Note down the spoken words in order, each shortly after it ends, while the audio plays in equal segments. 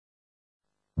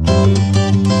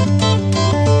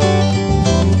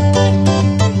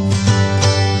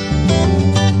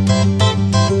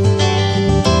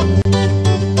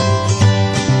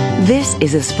This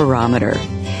is a spirometer.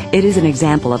 It is an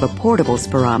example of a portable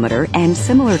spirometer and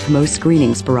similar to most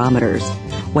screening spirometers.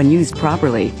 When used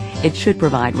properly, it should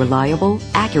provide reliable,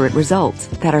 accurate results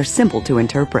that are simple to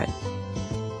interpret.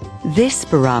 This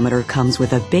spirometer comes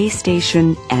with a base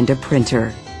station and a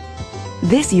printer.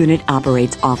 This unit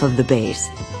operates off of the base.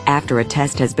 After a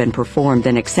test has been performed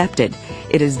and accepted,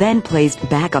 it is then placed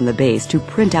back on the base to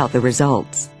print out the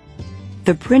results.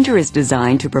 The printer is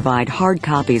designed to provide hard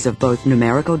copies of both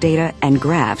numerical data and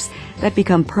graphs that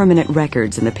become permanent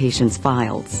records in the patient's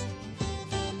files.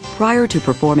 Prior to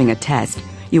performing a test,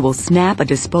 you will snap a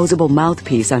disposable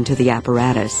mouthpiece onto the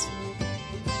apparatus.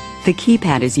 The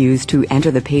keypad is used to enter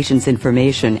the patient's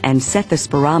information and set the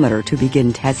spirometer to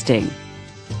begin testing.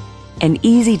 An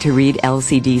easy-to-read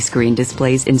LCD screen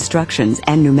displays instructions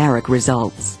and numeric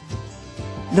results.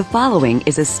 The following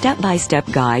is a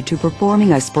step-by-step guide to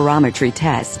performing a spirometry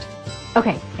test.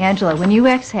 Okay, Angela, when you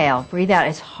exhale, breathe out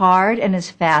as hard and as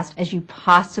fast as you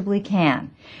possibly can.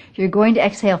 You're going to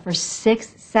exhale for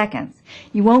 6 seconds.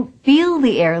 You won't feel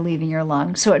the air leaving your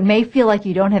lungs, so it may feel like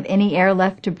you don't have any air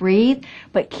left to breathe,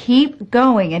 but keep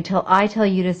going until I tell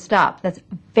you to stop. That's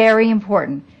very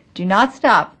important. Do not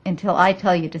stop until I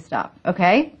tell you to stop,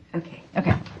 okay? Okay.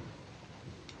 Okay.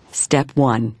 Step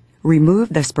 1. Remove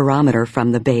the spirometer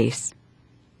from the base.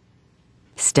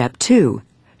 Step 2.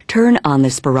 Turn on the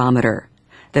spirometer.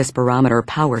 The spirometer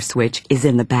power switch is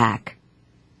in the back.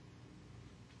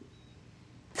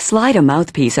 Slide a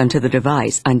mouthpiece onto the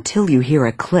device until you hear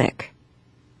a click.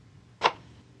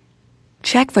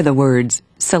 Check for the words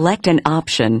 "Select an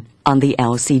option" on the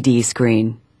LCD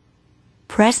screen.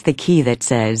 Press the key that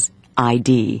says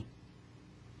ID.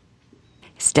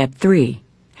 Step 3.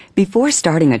 Before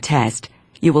starting a test,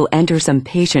 you will enter some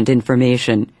patient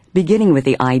information, beginning with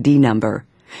the ID number.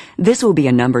 This will be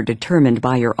a number determined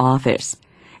by your office.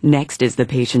 Next is the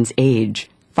patient's age,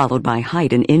 followed by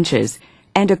height in inches,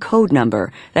 and a code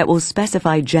number that will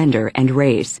specify gender and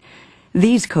race.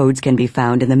 These codes can be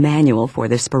found in the manual for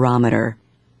the spirometer.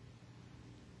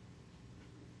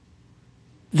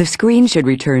 The screen should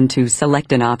return to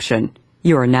 "Select an option."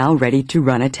 You are now ready to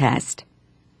run a test.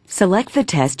 Select the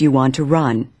test you want to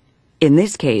run. In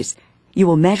this case, you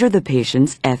will measure the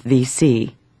patient's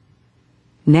FVC.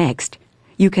 Next,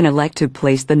 you can elect to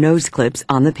place the nose clips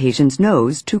on the patient's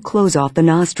nose to close off the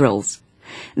nostrils.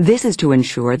 This is to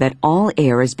ensure that all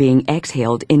air is being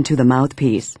exhaled into the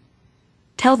mouthpiece.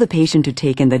 Tell the patient to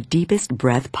take in the deepest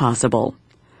breath possible.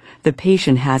 The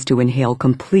patient has to inhale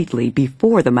completely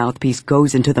before the mouthpiece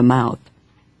goes into the mouth.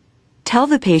 Tell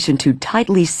the patient to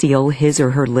tightly seal his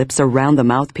or her lips around the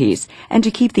mouthpiece and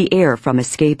to keep the air from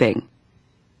escaping.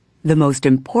 The most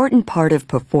important part of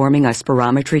performing a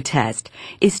spirometry test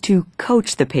is to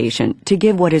coach the patient to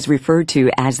give what is referred to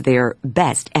as their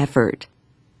best effort.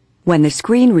 When the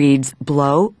screen reads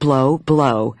 "blow, blow,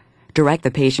 blow," direct the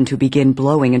patient to begin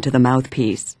blowing into the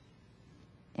mouthpiece.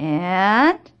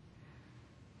 And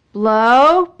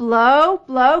blow, blow,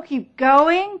 blow. Keep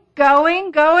going,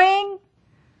 going, going.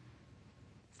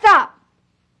 Stop.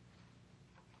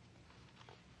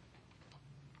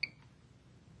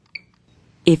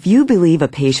 If you believe a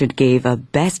patient gave a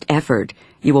best effort,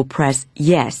 you will press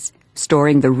 "Yes,"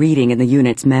 storing the reading in the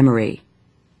unit's memory.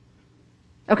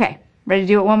 Okay, ready to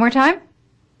do it one more time?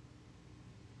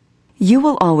 You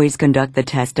will always conduct the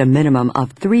test a minimum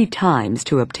of 3 times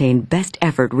to obtain best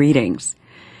effort readings.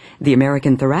 The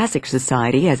American Thoracic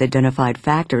Society has identified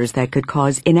factors that could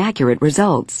cause inaccurate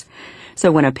results.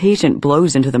 So when a patient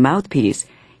blows into the mouthpiece,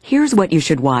 here's what you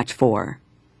should watch for.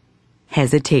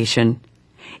 Hesitation.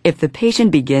 If the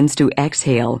patient begins to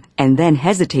exhale and then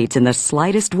hesitates in the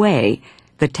slightest way,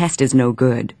 the test is no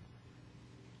good.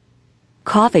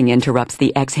 Coughing interrupts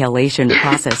the exhalation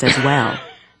process as well.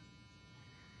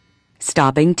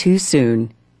 Stopping too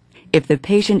soon. If the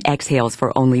patient exhales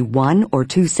for only 1 or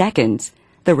 2 seconds,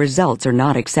 the results are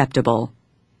not acceptable.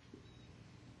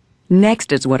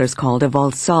 Next is what is called a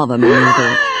Valsalva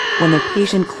maneuver, when the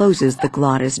patient closes the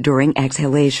glottis during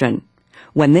exhalation.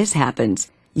 When this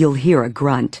happens, you'll hear a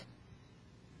grunt.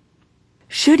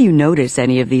 Should you notice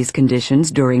any of these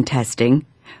conditions during testing,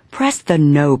 press the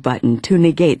No button to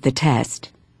negate the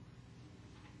test.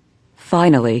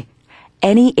 Finally,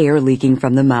 any air leaking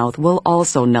from the mouth will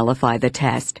also nullify the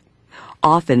test.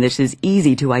 Often this is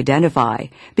easy to identify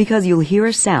because you'll hear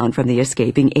a sound from the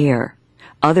escaping air.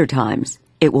 Other times,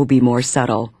 it will be more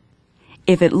subtle.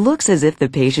 If it looks as if the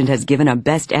patient has given a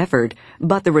best effort,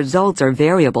 but the results are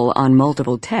variable on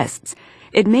multiple tests,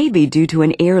 It may be due to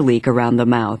an air leak around the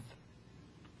mouth.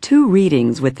 Two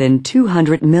readings within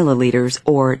 200 milliliters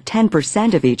or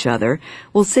 10% of each other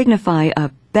will signify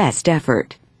a best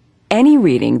effort. Any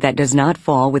reading that does not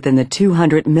fall within the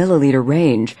 200 milliliter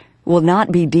range will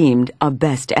not be deemed a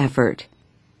best effort.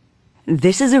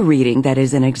 This is a reading that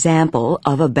is an example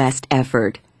of a best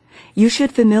effort. You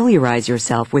should familiarize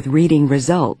yourself with reading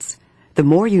results. The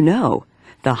more you know,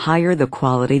 the higher the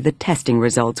quality the testing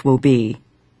results will be.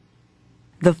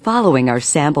 The following are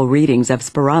sample readings of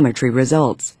spirometry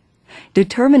results.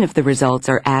 Determine if the results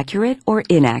are accurate or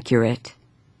inaccurate.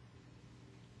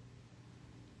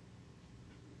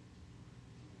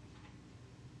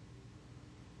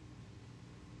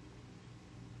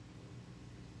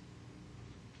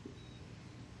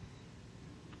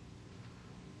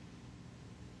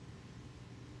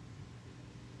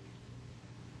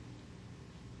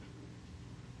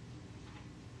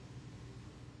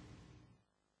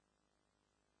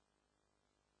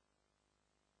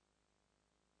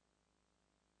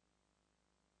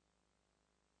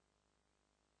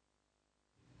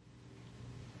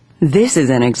 This is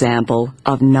an example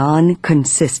of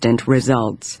non-consistent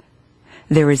results.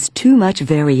 There is too much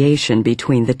variation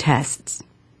between the tests.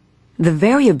 The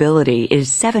variability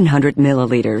is 700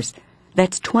 milliliters,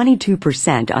 that's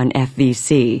 22% on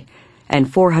FVC,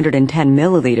 and 410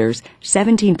 milliliters,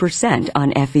 17%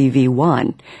 on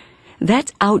FEV1.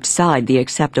 That's outside the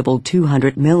acceptable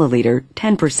 200 milliliter,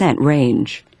 10%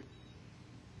 range.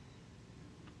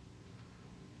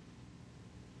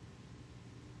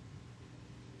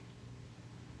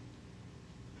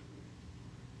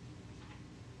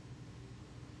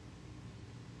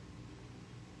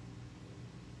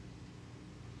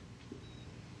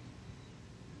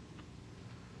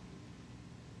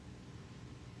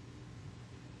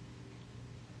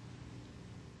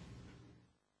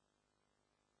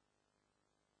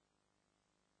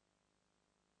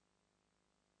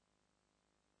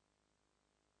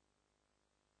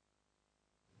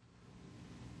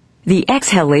 The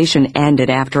exhalation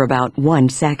ended after about 1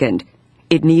 second.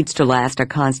 It needs to last a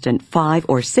constant 5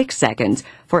 or 6 seconds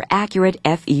for accurate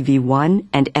FEV1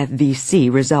 and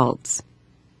FVC results.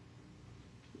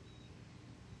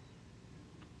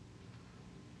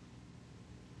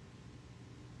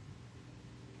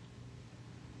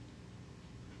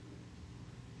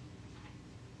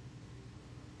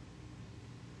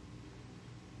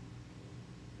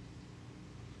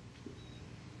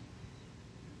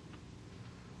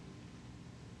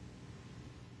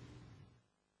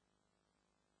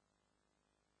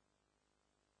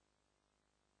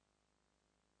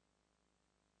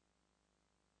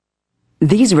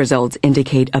 These results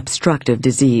indicate obstructive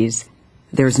disease.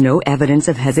 There's no evidence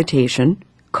of hesitation,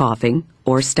 coughing,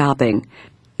 or stopping.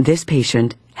 This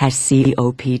patient has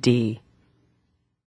COPD.